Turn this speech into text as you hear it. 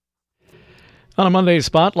On a Monday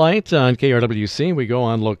Spotlight on KRWC, we go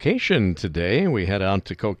on location today. We head out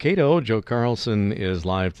to Cokato. Joe Carlson is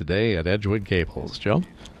live today at Edgewood Gables. Joe?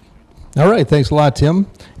 All right, thanks a lot, Tim.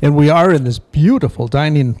 And we are in this beautiful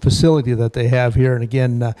dining facility that they have here. And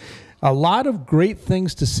again, a lot of great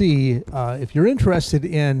things to see. If you're interested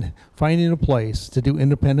in finding a place to do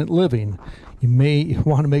independent living, you may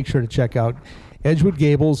want to make sure to check out Edgewood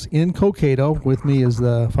Gables in Cokato. With me is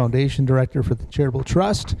the foundation director for the Charitable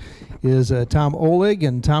Trust, is Tom Oleg.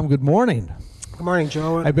 And Tom, good morning. Good morning,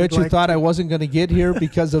 Joe. I bet you thought I wasn't going to get here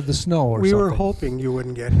because of the snow or we something. were hoping you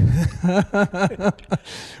wouldn't get here.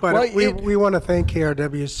 But Well, we want to thank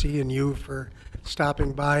KRWC and you for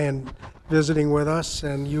stopping by and visiting with us,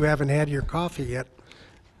 and you haven't had your coffee yet.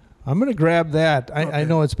 I'm going to grab that. I Okay.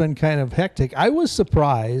 know it's been kind of hectic. I was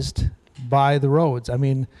surprised by the roads. I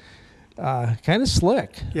mean, kind of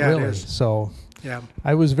slick, Yeah, it really. is. So Yeah.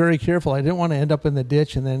 I was very careful. I didn't want to end up in the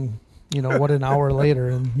ditch and then, what, an hour later,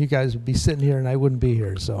 and you guys would be sitting here and I wouldn't be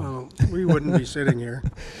here. So, Well, we wouldn't be sitting here.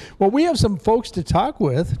 well, we have some folks to talk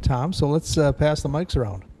with, Tom, so let's pass the mics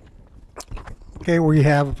around. Okay, we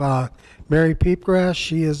have Mary Peepgrass.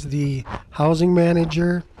 She is the housing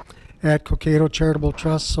manager at Cokato Charitable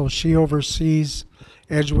Trust, so she oversees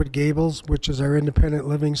Edgewood Gables, which is our independent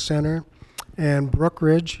living center, and Brook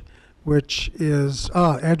Ridge, which is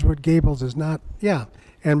Edgewood Gables is not,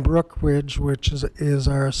 and Brook Ridge, which is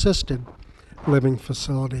our assisted living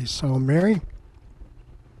facility. So, Mary.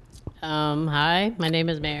 Hi, my name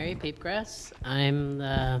is Mary Peepgrass. I'm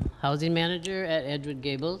the housing manager at Edgewood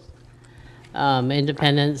Gables,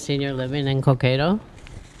 independent senior living in Cokato.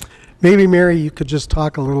 Maybe, Mary, you could just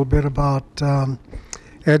talk a little bit about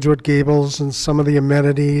Edgewood Gables and some of the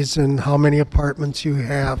amenities and how many apartments you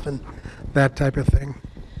have and that type of thing.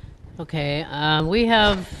 Okay, we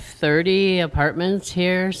have 30 apartments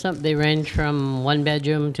here. They range from one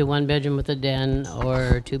bedroom to one bedroom with a den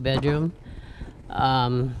or two bedroom.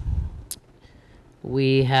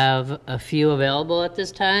 We have a few available at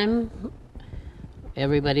this time.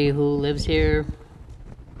 Everybody who lives here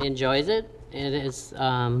enjoys it. It is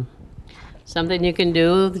something you can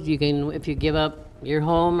do. If you give up your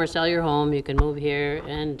home or sell your home, you can move here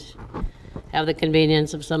and have the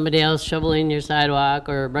convenience of somebody else shoveling your sidewalk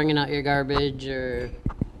or bringing out your garbage or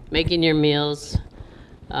making your meals.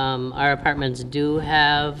 Our apartments do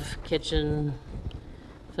have kitchen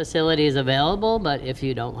facilities available, but if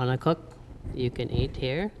you don't want to cook, you can eat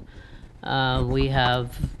here. We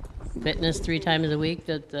have fitness 3 times a week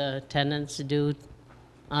that the tenants do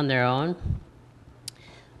on their own.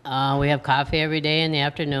 We have coffee every day in the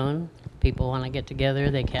afternoon. People want to get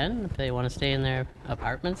together, they can. If they want to stay in their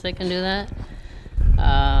apartments, they can do that.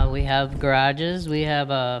 We have garages. We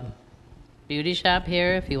have a beauty shop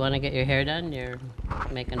here. If you want to get your hair done,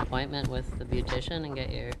 make an appointment with the beautician and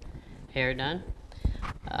get your hair done.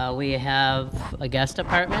 We have a guest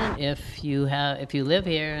apartment. If you live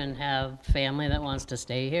here and have family that wants to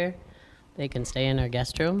stay here, they can stay in our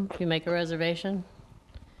guest room if you make a reservation.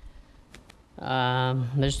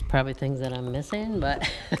 There's probably things that I'm missing, but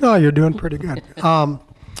No, you're doing pretty good.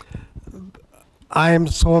 I am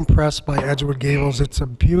so impressed by Edgewood Gables. It's a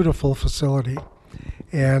beautiful facility.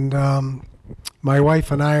 And my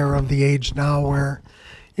wife and I are of the age now where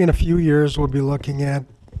in a few years we'll be looking at,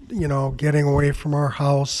 getting away from our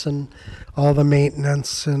house and all the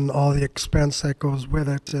maintenance and all the expense that goes with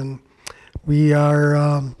it. And we've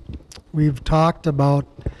talked about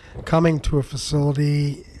coming to a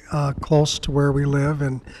facility close to where we live,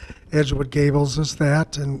 and Edgewood Gables is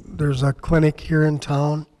that. And there's a clinic here in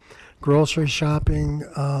town, grocery shopping,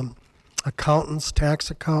 accountants,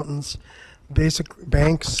 tax accountants, basic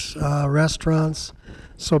banks, restaurants.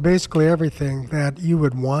 So basically everything that you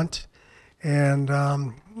would want. And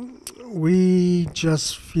we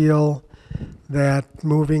just feel that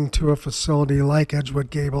moving to a facility like Edgewood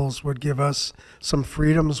Gables would give us some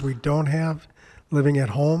freedoms we don't have living at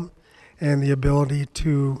home, and the ability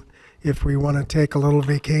to, if we want to take a little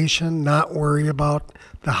vacation, not worry about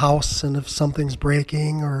the house and if something's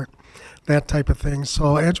breaking or that type of thing.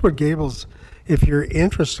 So Edgewood Gables, if you're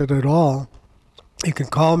interested at all, you can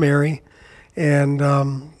call Mary and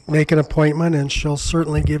make an appointment, and she'll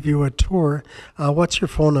certainly give you a tour. What's your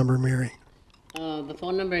phone number, Mary? the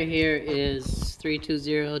phone number here is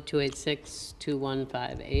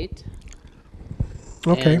 320-286-2158.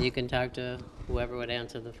 Okay. And you can talk to whoever would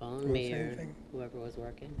answer the phone, me or whoever was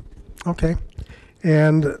working. Okay.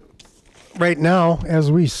 And right now,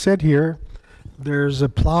 as we sit here, there's a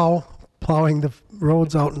plowing the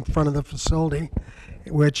roads out in front of the facility,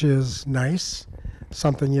 which is nice.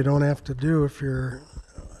 Something you don't have to do if you're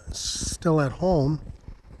still at home.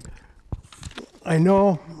 I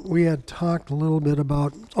know we had talked a little bit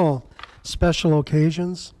about, special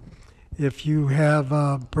occasions. If you have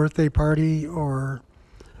a birthday party or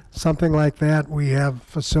something like that, we have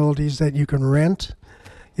facilities that you can rent.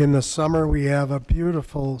 In the summer, we have a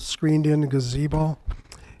beautiful screened-in gazebo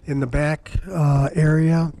in the back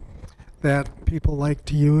area that people like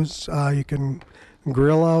to use. You can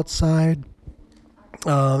grill outside.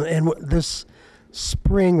 This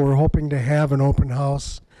spring, we're hoping to have an open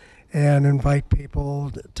house and invite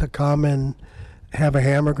people to come and have a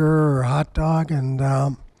hamburger or a hot dog and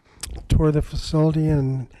tour the facility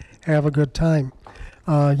and have a good time.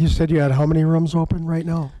 You said you had how many rooms open right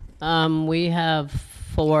now? We have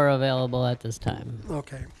 4 available at this time.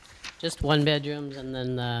 Okay. Just 1 bedrooms and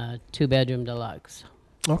then 2-bedroom deluxe.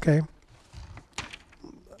 Okay.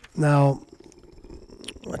 Now,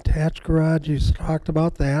 attached garage, you talked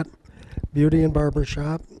about that. Beauty and barber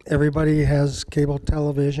shop. Everybody has cable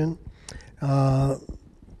television,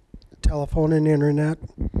 telephone and internet.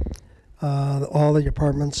 All the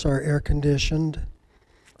apartments are air conditioned,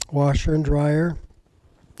 washer and dryer.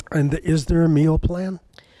 And is there a meal plan?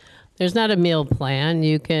 There's not a meal plan.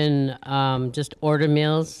 You can just order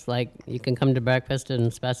meals. Like you can come to breakfast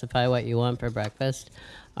and specify what you want for breakfast.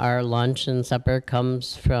 Our lunch and supper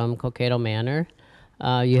comes from Cokato Manor.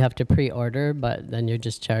 You have to pre-order, but then you're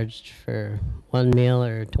just charged for 1 meal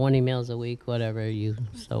or 20 meals a week, whatever you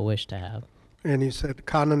so wish to have. And you said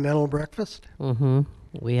continental breakfast? Mm-hmm.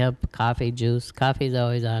 We have coffee, juice. Coffee's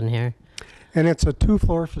always on here. And it's a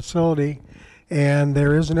 2-floor facility, and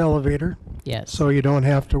there is an elevator. Yes. So you don't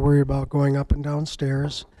have to worry about going up and down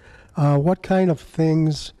stairs. What kind of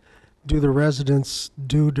things do the residents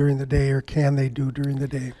do during the day, or can they do during the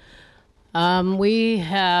day? We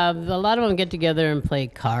have a lot of them get together and play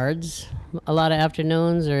cards a lot of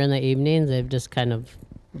afternoons or in the evenings. They've just kind of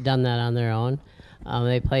done that on their own.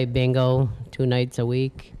 They play bingo 2 nights a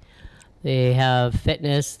week. They have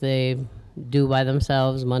fitness they do by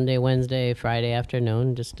themselves Monday, Wednesday, Friday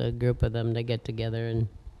afternoon. Just a group of them to get together and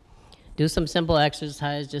do some simple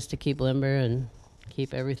exercise just to keep limber and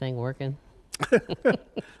keep everything working. Well,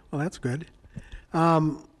 that's good.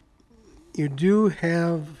 You do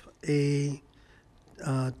have a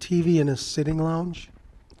TV in a sitting lounge,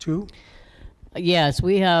 too? Yes,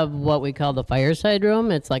 we have what we call the fireside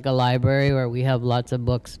room. It's like a library where we have lots of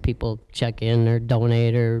books. People check in or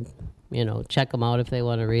donate or, check them out if they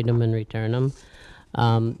want to read them and return them.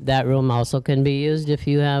 That room also can be used if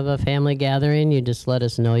you have a family gathering. You just let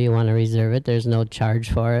us know you want to reserve it. There's no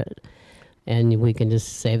charge for it. And we can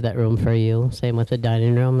just save that room for you. Same with the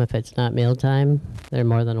dining room. If it's not mealtime, they're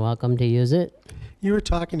more than welcome to use it. You were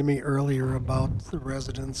talking to me earlier about the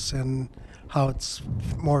residents and how it's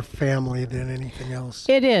more family than anything else.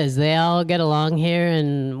 It is. They all get along here,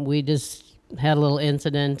 and we just had a little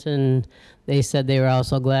incident, and they said they were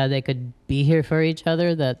also glad they could be here for each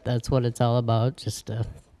other. That's what it's all about, just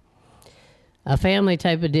a family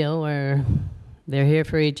type of deal where they're here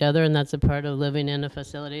for each other, and that's a part of living in a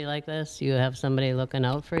facility like this. You have somebody looking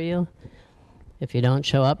out for you. If you don't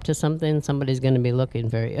show up to something, somebody's going to be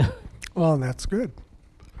looking for you. Well, that's good.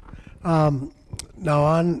 Now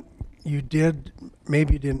you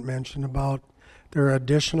didn't mention about there are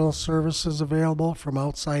additional services available from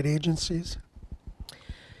outside agencies?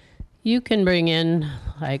 You can bring in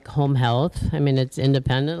like home health. I mean, it's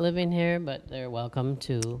independent living here, but they're welcome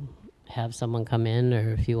to have someone come in,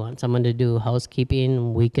 or if you want someone to do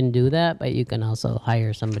housekeeping, we can do that, but you can also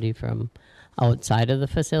hire somebody from outside of the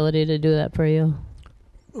facility to do that for you.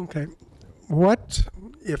 Okay. What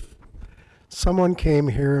if someone came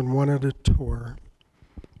here and wanted a tour,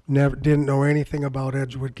 didn't know anything about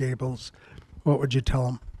Edgewood Gables, what would you tell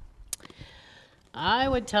them? I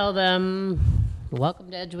would tell them,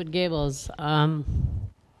 welcome to Edgewood Gables. I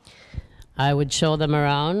would show them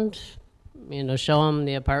around, show them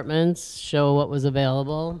the apartments, show what was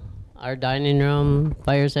available, our dining room,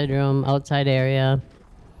 fireside room, outside area,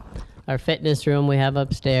 our fitness room we have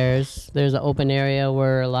upstairs. There's an open area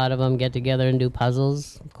where a lot of them get together and do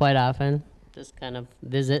puzzles quite often. Just kind of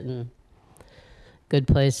visit, and good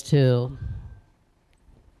place to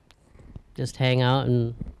just hang out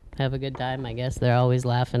and have a good time, I guess. They're always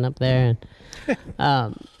laughing up there.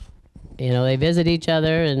 And, they visit each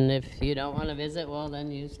other, and if you don't want to visit, well,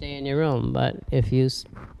 then you stay in your room. But if you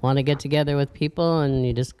want to get together with people and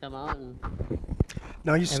you just come out and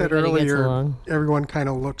Now, you said everybody gets earlier, along. everyone kind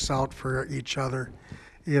of looks out for each other.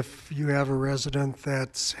 If you have a resident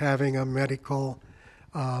that's having a medical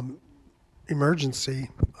emergency,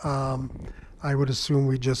 I would assume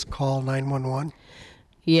we just call 911.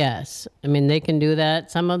 Yes, I mean they can do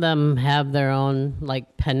that. Some of them have their own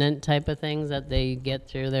like pendant type of things that they get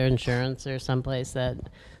through their insurance or someplace that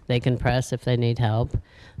they can press if they need help.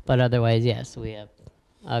 But otherwise, yes, we have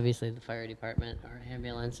obviously the fire department. Our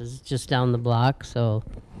ambulance is just down the block, so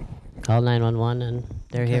call 911 and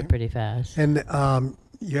they're here Okay. pretty fast. And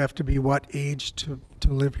you have to be what age to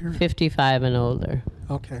live here? 55 and older.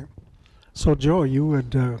 Okay. So, Joe, you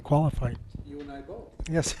would qualify. You and I both.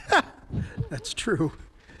 Yes, that's true.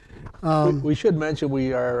 We should mention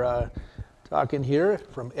we are talking here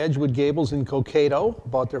from Edgewood Gables in Cokato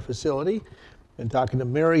about their facility. And talking to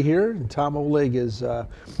Mary here, and Tom Oleg is the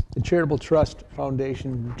Charitable Trust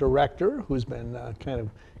Foundation Director, who's been kind of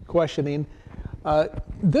questioning.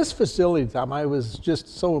 This facility, Tom, I was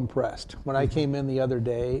just so impressed when I came in the other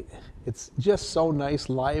day. It's just so nice,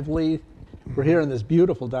 lively. We're here in this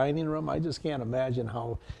beautiful dining room. I just can't imagine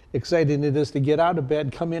how exciting it is to get out of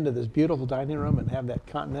bed, come into this beautiful dining room and have that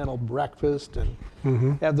continental breakfast and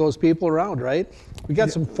have those people around, right? We got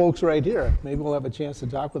some folks right here. Maybe we'll have a chance to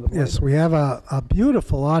talk with them Yes, later. we have a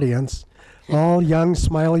beautiful audience, all young,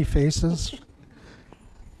 smiley faces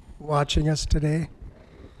watching us today.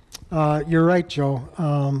 You're right,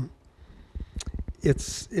 Joe.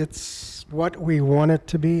 It's what we want it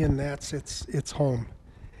to be, and that's it's home.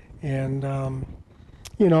 And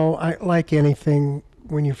you know, I like anything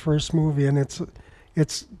when you first move in,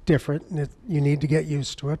 it's different. And you need to get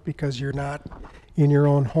used to it because you're not in your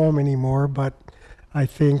own home anymore. But I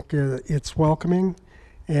think it's welcoming,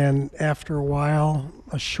 and after a while,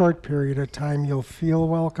 a short period of time, you'll feel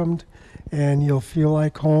welcomed, and you'll feel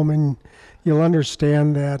like home, and you'll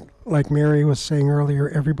understand that, like Mary was saying earlier,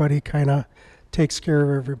 everybody kind of takes care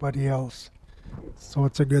of everybody else. So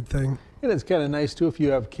it's a good thing. And it's kind of nice too if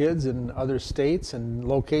you have kids in other states and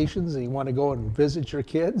locations and you want to go and visit your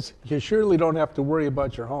kids. You surely don't have to worry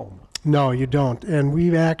about your home. No, you don't. And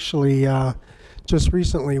we've actually just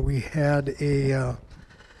recently we had a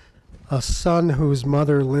son whose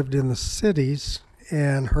mother lived in the cities,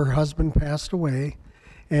 and her husband passed away,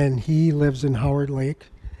 and he lives in Howard Lake,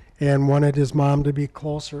 and wanted his mom to be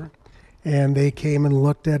closer. And they came and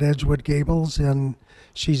looked at Edgewood Gables, and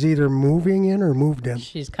she's either moving in or moved in.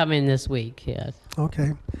 She's coming this week, yes.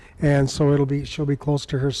 Okay, and so she'll be close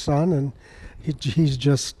to her son, and he's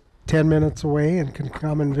just 10 minutes away and can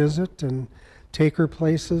come and visit and take her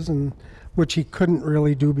places, and which he couldn't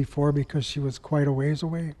really do before because she was quite a ways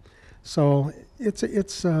away. So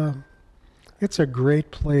it's a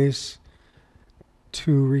great place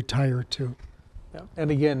to retire to. Yeah.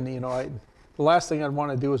 And again, you know, the last thing I'd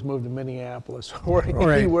want to do is move to Minneapolis or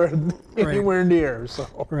Right. anywhere near.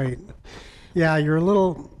 So Right. Yeah, you're a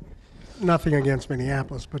little, nothing against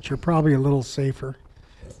Minneapolis, but you're probably a little safer,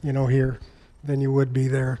 you know, here than you would be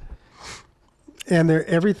there. And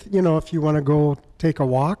you know, if you want to go take a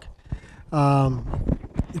walk,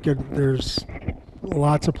 there's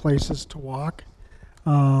lots of places to walk.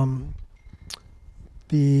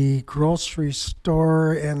 The grocery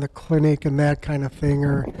store and the clinic and that kind of thing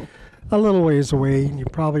are a little ways away. You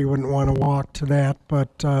probably wouldn't want to walk to that, but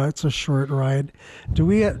it's a short ride.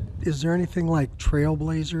 Is there anything like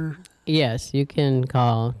Trailblazer? Yes, you can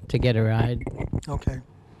call to get a ride. Okay.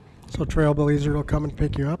 So Trailblazer will come and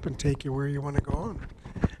pick you up and take you where you want to go and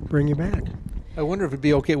bring you back. I wonder if it'd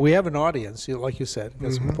be okay. We have an audience, like you said,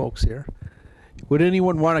 got some folks here. Would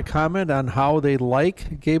anyone want to comment on how they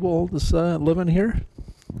like Gables living here?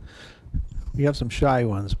 We have some shy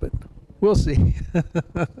ones, but we'll see.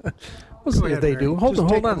 We'll see ahead, if they Mary. do. Hold Just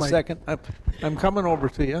take on the a mic. second. I'm coming over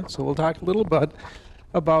to you, so we'll talk a little bit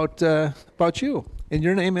about you. And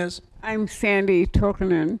your name is? I'm Sandy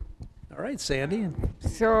Tokinen. All right, Sandy.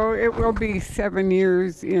 So it will be 7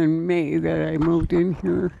 years in May that I moved in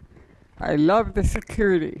here. I love the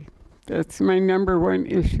security. That's my number one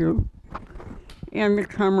issue. And the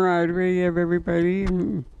camaraderie of everybody.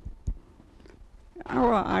 And,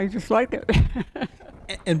 I just like it.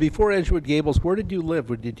 And before Edgewood Gables, where did you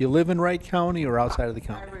live? Did you live in Wright County or outside of the I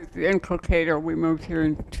county? was in Cokato. We moved here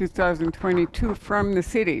in 2022 from the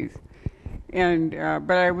cities. And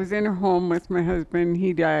but I was in a home with my husband.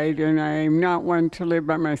 He died, and I'm not one to live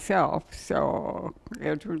by myself. So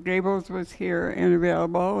Edgewood Gables was here and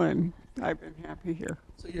available, and I've been happy here.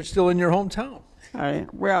 So you're still in your hometown.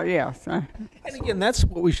 Well, yes. And again, that's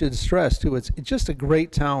what we should stress too. It's just a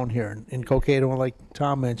great town here in Cokato, and like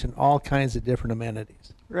Tom mentioned, all kinds of different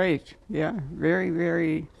amenities. Right. Yeah. Very,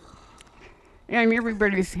 very. And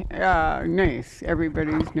everybody's nice.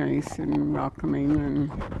 Everybody's nice and welcoming,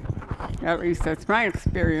 and at least that's my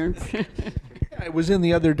experience. I was in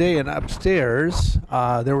the other day, and upstairs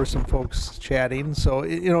there were some folks chatting. So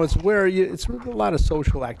it's where it's a lot of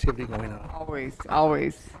social activity going on.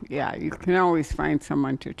 Always. Yeah, you can always find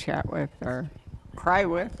someone to chat with or cry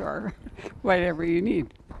with or whatever you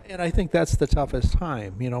need. And I think that's the toughest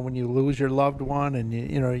time. When you lose your loved one, and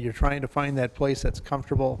you're trying to find that place that's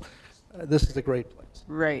comfortable. This is a great place.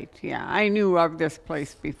 Right, yeah. I knew of this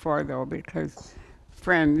place before, though, because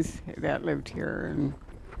friends that lived here, and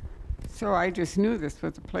so I just knew this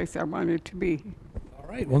was the place I wanted to be. All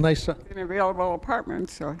right. Well, nice. An available apartment,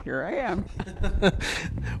 so here I am.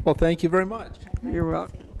 Well, thank you very much. You're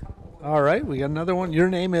welcome. All right. We got another one. Your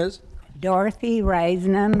name is? Dorothy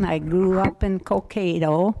Reisnan. I grew up in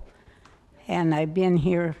Cokato, and I've been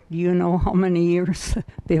here, do you know how many years?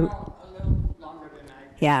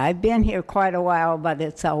 Yeah, I've been here quite a while, but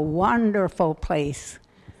it's a wonderful place.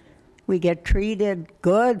 We get treated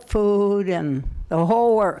good food and the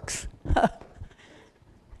whole works.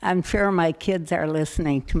 I'm sure my kids are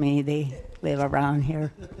listening to me. They live around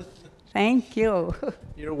here. Thank you.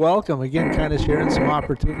 You're welcome. Again, kind of sharing some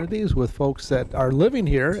opportunities with folks that are living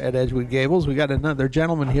here at Edgewood Gables. We got another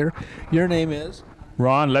gentleman here. Your name is?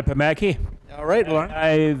 Ron Lepimaki. All right,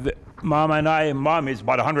 Ron. Mom is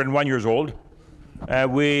about 101 years old.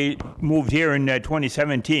 We moved here in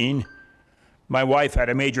 2017. My wife had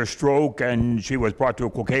a major stroke, and she was brought to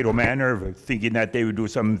Cokato Manor thinking that they would do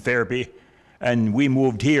some therapy. And we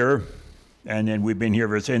moved here, and then we've been here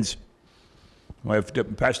ever since. My wife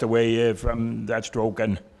passed away from that stroke,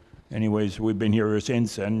 and anyways, we've been here ever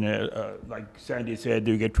since. And like Sandy said,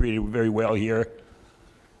 you get treated very well here,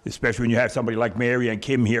 especially when you have somebody like Mary and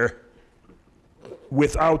Kim here.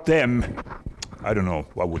 Without them, I don't know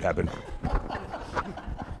what would happen.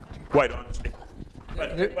 Quite honestly.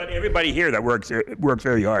 But everybody here that works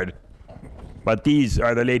very hard. But these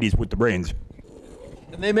are the ladies with the brains.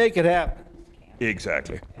 And they make it happen.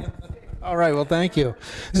 Exactly. All right, well, thank you.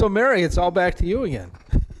 So, Mary, it's all back to you again.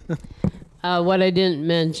 What I didn't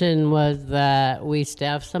mention was that we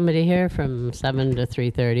staff somebody here from 7 to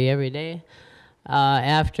 3:30 every day.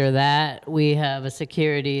 After that, we have a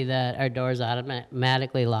security that our doors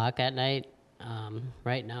automatically lock at night.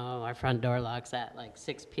 Right now, our front door locks at like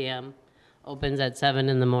 6 p.m., opens at 7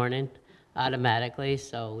 in the morning automatically,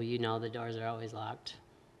 so the doors are always locked.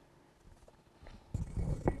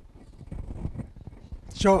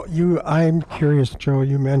 Joe, I'm curious, Joe,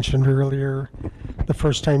 you mentioned earlier the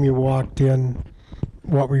first time you walked in,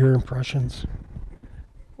 what were your impressions?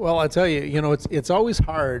 Well, I tell you, it's always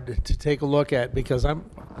hard to take a look at, because I'm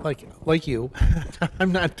like you,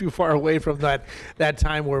 I'm not too far away from that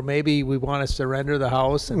time where maybe we want to surrender the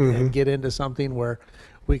house and get into something where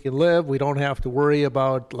we can live. We don't have to worry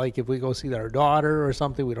about, like, if we go see our daughter or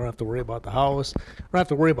something, we don't have to worry about the house. We don't have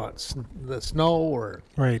to worry about the snow or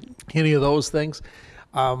any of those things.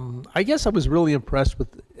 I guess I was really impressed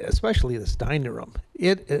with, especially this dining room.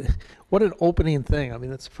 What an opening thing! I mean,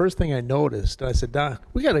 that's the first thing I noticed. I said, "Don,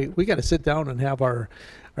 we gotta sit down and have our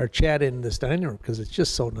chat in this dining room, because it's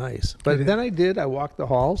just so nice." But then I walked the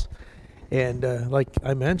halls, and like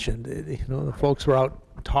I mentioned, the folks were out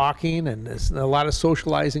talking, and there's a lot of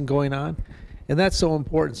socializing going on, and that's so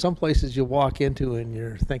important. Some places you walk into and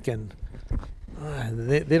you're thinking,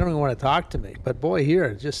 they don't even want to talk to me. But boy,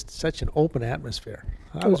 here, just such an open atmosphere.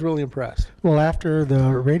 I was really impressed. Well, after the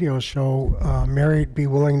radio show, Mary'd be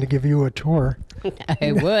willing to give you a tour.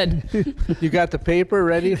 I would. You got the paper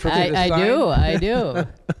ready for me to sign? I do.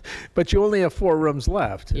 But you only have 4 rooms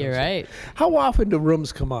left. You're right. How often do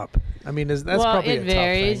rooms come up? I mean, that's probably a tough thing. Well, it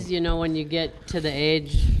varies. When you get to the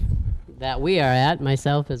age that we are at,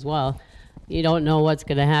 myself as well, you don't know what's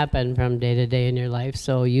going to happen from day to day in your life.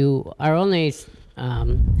 So you are only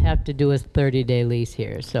have to do a 30-day lease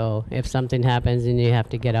here. So if something happens and you have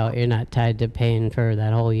to get out, you're not tied to paying for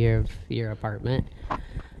that whole year of your apartment.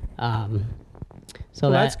 So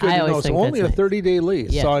that's good to know. So only a 30-day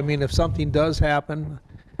lease. Yeah. So, I mean, if something does happen,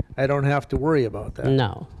 I don't have to worry about that.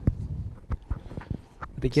 No.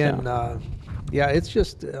 But again, it's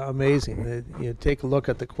just amazing. You take a look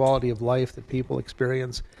at the quality of life that people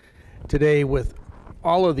experience today with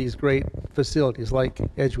all of these great facilities like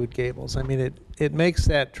Edgewood Gables. I mean, it makes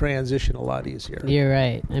that transition a lot easier. You're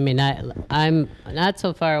right. I mean, I'm not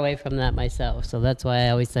so far away from that myself, so that's why I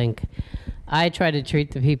always think I try to treat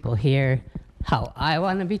the people here how I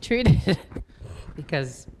want to be treated,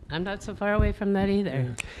 because I'm not so far away from that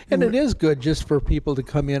either. And it is good just for people to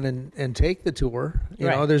come in and take the tour. You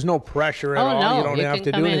know, there's no pressure at all. No, you don't have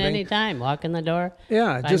to do anything. You can come in anytime, walk in the door.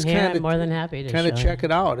 Yeah, just kind of more than happy to kind of show check you.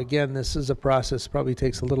 it out. Again, this is a process. Probably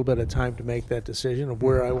takes a little bit of time to make that decision of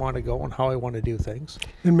where I want to go and how I want to do things.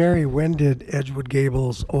 And Mary, when did Edgewood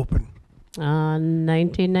Gables open?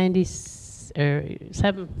 1990,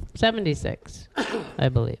 76, I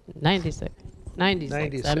believe. 96.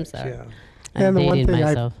 96, I'm sorry. Yeah. I'm And the one dating thing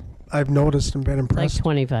myself. I've noticed and been Like impressed.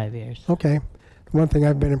 25 years. Okay. One thing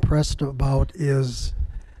I've been impressed about is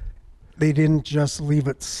they didn't just leave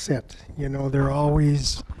it sit. You know, they're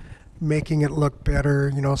always making it look better.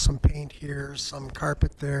 You know, some paint here, some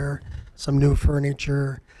carpet there, some new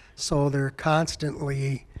furniture. So they're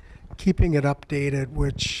constantly keeping it updated,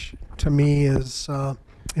 which to me is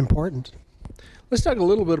important. Let's talk a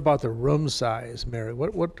little bit about the room size, Mary.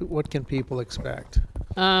 What can people expect?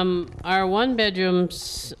 Our one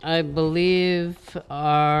bedrooms, I believe,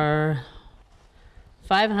 are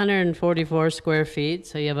 544 square feet.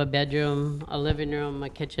 So you have a bedroom, a living room, a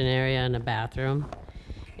kitchen area, and a bathroom.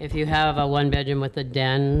 If you have a one bedroom with a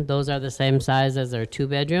den, those are the same size as our two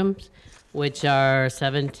bedrooms, which are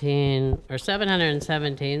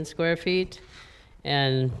 717 square feet.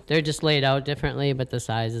 And they're just laid out differently, but the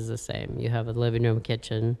size is the same. You have a living room,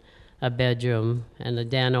 kitchen, a bedroom, and a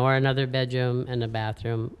den, or another bedroom and a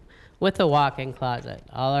bathroom with a walk-in closet.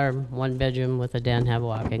 All our one bedroom with a den have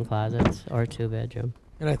walk-in closets, or two bedroom.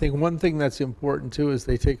 And I think one thing that's important too is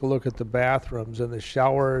they take a look at the bathrooms and the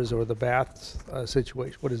showers or the bath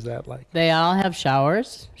situation. What is that like? They all have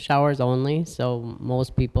showers only. So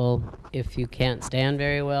most people, if you can't stand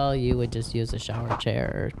very well, you would just use a shower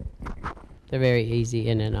chair. They're very easy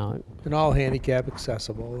in and out. And all handicap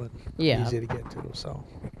accessible and Yeah. easy to get to. So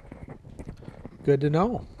good to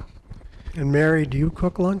know. And Mary, do you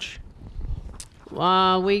cook lunch?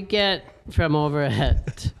 We get from over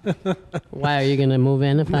at. Why are you gonna move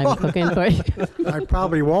in if I'm cooking for you? I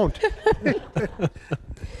probably won't.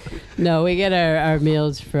 No, we get our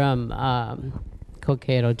meals from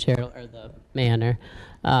Cokato Chair or the Manor.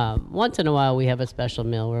 Once in a while, we have a special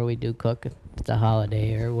meal where we do cook. If it's a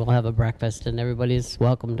holiday, or we'll have a breakfast, and everybody's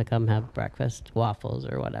welcome to come have breakfast, waffles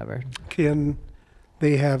or whatever. Can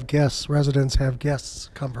they have guests, residents have guests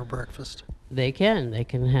come for breakfast? They can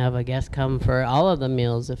have a guest come for all of the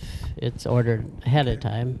meals if it's ordered ahead of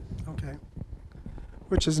time. Okay.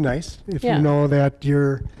 Which is nice. If Yeah. you know that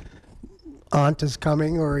your aunt is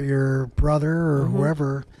coming or your brother or Mm-hmm.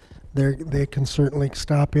 whoever, they can certainly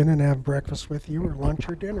stop in and have breakfast with you or lunch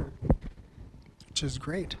or dinner, which is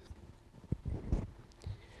great.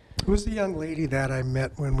 Who's the young lady that I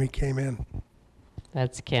met when we came in?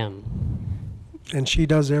 That's Kim, And she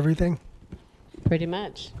does everything? pretty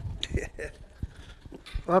much.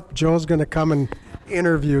 Well, Joe's going to come and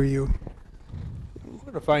interview you. We're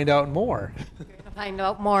going to find out more. Find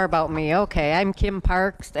out more about me. Okay, I'm Kim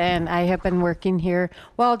Parks, and I have been working here,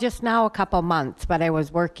 well, just now a couple months, but I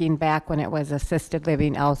was working back when it was assisted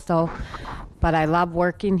living also. But I love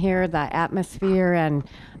working here, the atmosphere and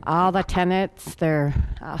all the tenants, their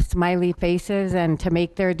smiley faces, and to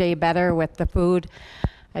make their day better with the food.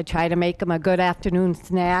 I try to make them a good afternoon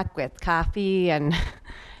snack with coffee, and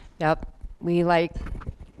yep, we like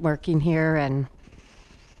working here. And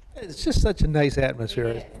It's just such a nice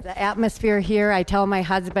atmosphere. the atmosphere here, I tell my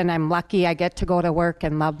husband I'm lucky I get to go to work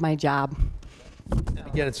and love my job.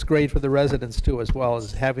 Again, it's great for the residents too, as well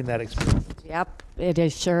as having that experience. Yep, it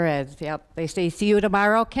is sure is. Yep. They say, see you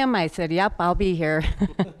tomorrow, Kim. I said, yep, I'll be here.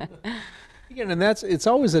 Again, and it's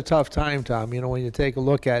always a tough time, Tom, when you take a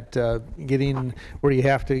look at getting where you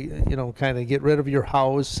have to, kind of get rid of your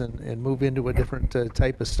house and move into a different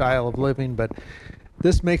type of style of living. But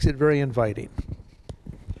this makes it very inviting.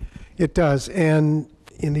 It does. And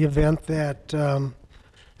in the event that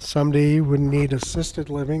somebody would need assisted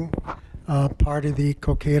living, part of the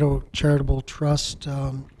Cokato Charitable Trust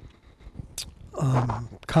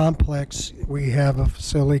complex, we have a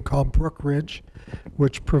facility called Brook Ridge,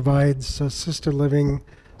 which provides assisted living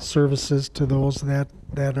services to those that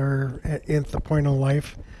are at the point of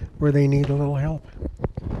life where they need a little help.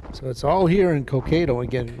 So it's all here in Cokato.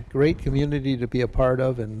 Again, great community to be a part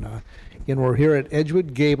of. And again, we're here at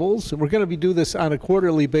Edgewood Gables, and we're going to do this on a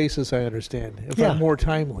quarterly basis, I understand, if Yeah. I'm more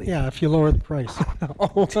timely. Yeah, if you lower the price.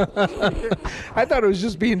 Oh. I thought it was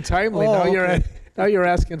just being timely. Oh, Now okay. you're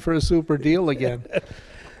asking for a super deal again.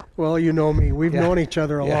 Well, you know me. We've Yeah. known each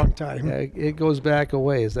other a Yeah. long time. Yeah, it goes back a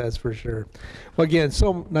ways, that's for sure. Well, again,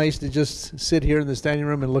 so nice to just sit here in this dining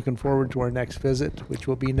room and looking forward to our next visit, which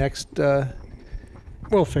will be next.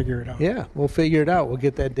 We'll figure it out. Yeah, we'll figure it out. We'll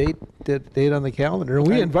get that date on the calendar. And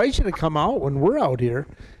we Okay. invite you to come out when we're out here.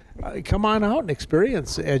 Come on out and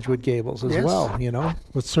experience Edgewood Gables as Yes. well,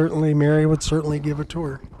 Mary would certainly give a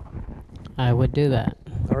tour. I would do that.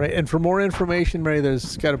 All right, and for more information, Mary,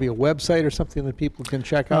 there's got to be a website or something that people can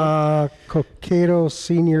check out.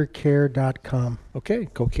 CocatoSeniorCare.com. Okay,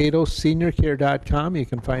 CocatoSeniorCare.com. You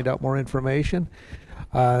can find out more information.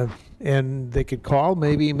 And they could call,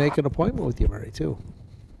 maybe make an appointment with you, Mary, too.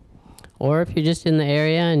 Or if you're just in the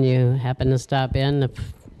area and you happen to stop in,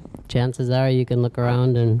 chances are you can look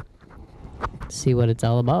around and see what it's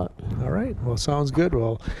all about. All right. Well, sounds good.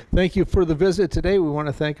 Well, thank you for the visit today. We want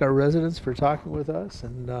to thank our residents for talking with us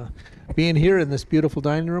and being here in this beautiful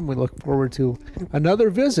dining room. We look forward to another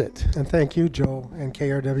visit. And thank you, Joe, and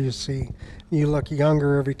KRWC. You look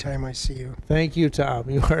younger every time I see you. Thank you, Tom.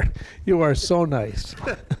 You are so nice.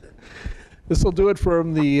 This will do it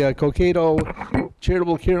from the Cokato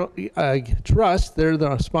Charitable Trust. They're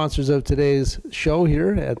the sponsors of today's show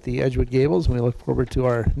here at the Edgewood Gables, and we look forward to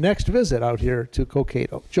our next visit out here to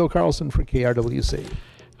Cokato. Joe Carlson for KRWC.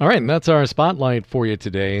 All right, and that's our spotlight for you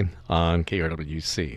today on KRWC.